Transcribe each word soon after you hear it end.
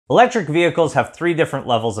Electric vehicles have 3 different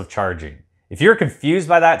levels of charging. If you're confused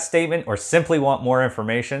by that statement or simply want more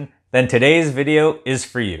information, then today's video is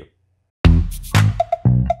for you.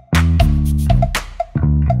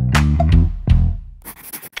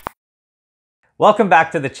 Welcome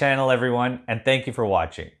back to the channel, everyone, and thank you for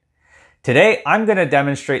watching. Today, I'm going to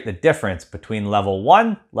demonstrate the difference between level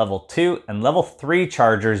 1, level 2, and level 3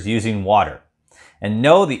 chargers using water. And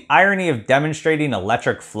know the irony of demonstrating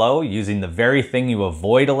electric flow using the very thing you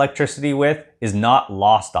avoid electricity with is not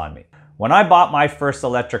lost on me. When I bought my first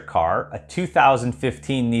electric car, a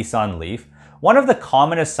 2015 Nissan Leaf, one of the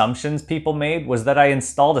common assumptions people made was that I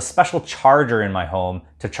installed a special charger in my home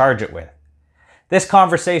to charge it with. This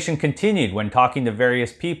conversation continued when talking to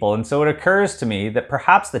various people, and so it occurs to me that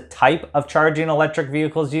perhaps the type of charging electric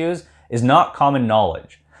vehicles use is not common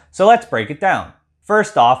knowledge. So let's break it down.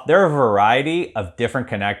 First off, there are a variety of different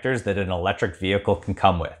connectors that an electric vehicle can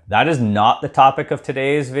come with. That is not the topic of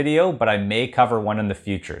today's video, but I may cover one in the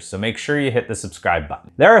future, so make sure you hit the subscribe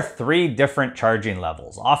button. There are 3 different charging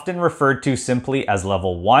levels, often referred to simply as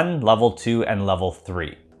level 1, level 2, and level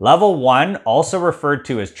 3. Level 1, also referred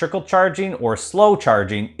to as trickle charging or slow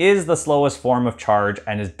charging, is the slowest form of charge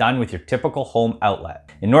and is done with your typical home outlet.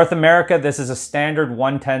 In North America, this is a standard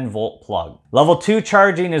 110 volt plug. Level 2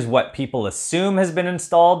 charging is what people assume has been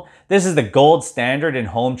installed. This is the gold standard in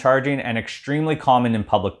home charging and extremely common in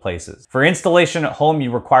public places. For installation at home,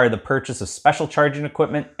 you require the purchase of special charging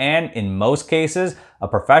equipment and, in most cases, a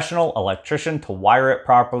professional electrician to wire it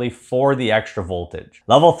properly for the extra voltage.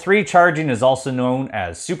 Level 3 charging is also known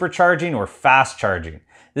as supercharging or fast charging.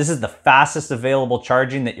 This is the fastest available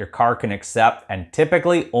charging that your car can accept and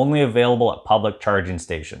typically only available at public charging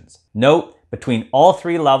stations. Note, between all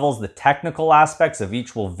 3 levels, the technical aspects of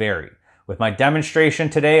each will vary. With my demonstration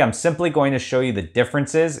today, I'm simply going to show you the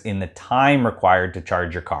differences in the time required to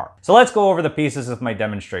charge your car. So let's go over the pieces of my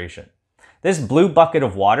demonstration. This blue bucket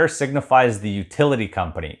of water signifies the utility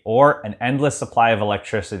company, or an endless supply of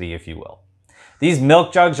electricity, if you will. These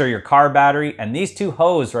milk jugs are your car battery, and these 2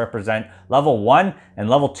 hoses represent level 1 and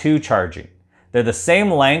level 2 charging. They're the same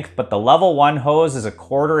length, but the level 1 hose is a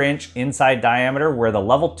 1/4 inch inside diameter, where the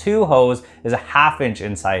level 2 hose is a 1/2 inch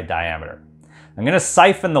inside diameter. I'm going to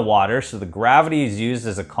siphon the water so the gravity is used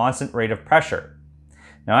as a constant rate of pressure.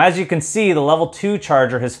 Now, as you can see, the level 2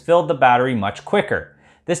 charger has filled the battery much quicker.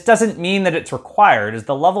 This doesn't mean that it's required, as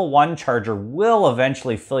the level 1 charger will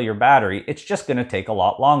eventually fill your battery. It's just going to take a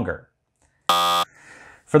lot longer.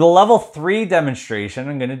 For the level 3 demonstration,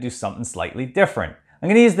 I'm going to do something slightly different. I'm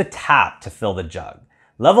going to use the tap to fill the jug.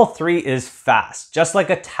 Level 3 is fast, just like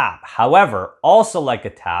a tap. However, also like a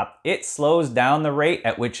tap, it slows down the rate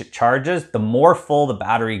at which it charges the more full the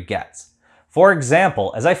battery gets. For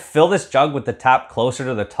example, as I fill this jug with the tap closer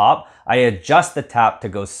to the top, I adjust the tap to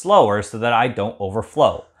go slower so that I don't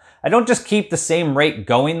overflow. I don't just keep the same rate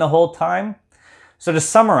going the whole time. So to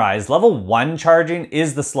summarize, level 1 charging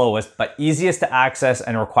is the slowest but easiest to access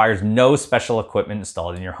and requires no special equipment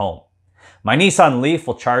installed in your home. My Nissan Leaf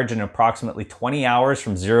will charge in approximately 20 hours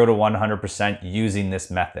from 0 to 100% using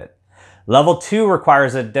this method. Level 2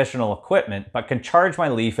 requires additional equipment but can charge my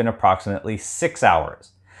Leaf in approximately 6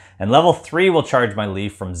 hours. And level 3 will charge my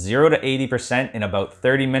Leaf from 0 to 80% in about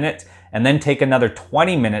 30 minutes and then take another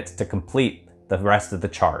 20 minutes to complete the rest of the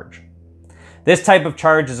charge. This type of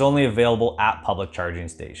charge is only available at public charging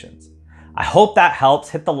stations. I hope that helps.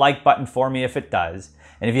 Hit the like button for me if it does.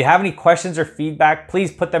 And if you have any questions or feedback,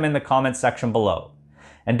 please put them in the comments section below.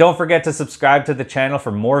 And don't forget to subscribe to the channel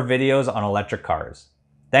for more videos on electric cars.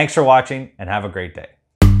 Thanks for watching and have a great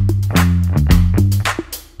day.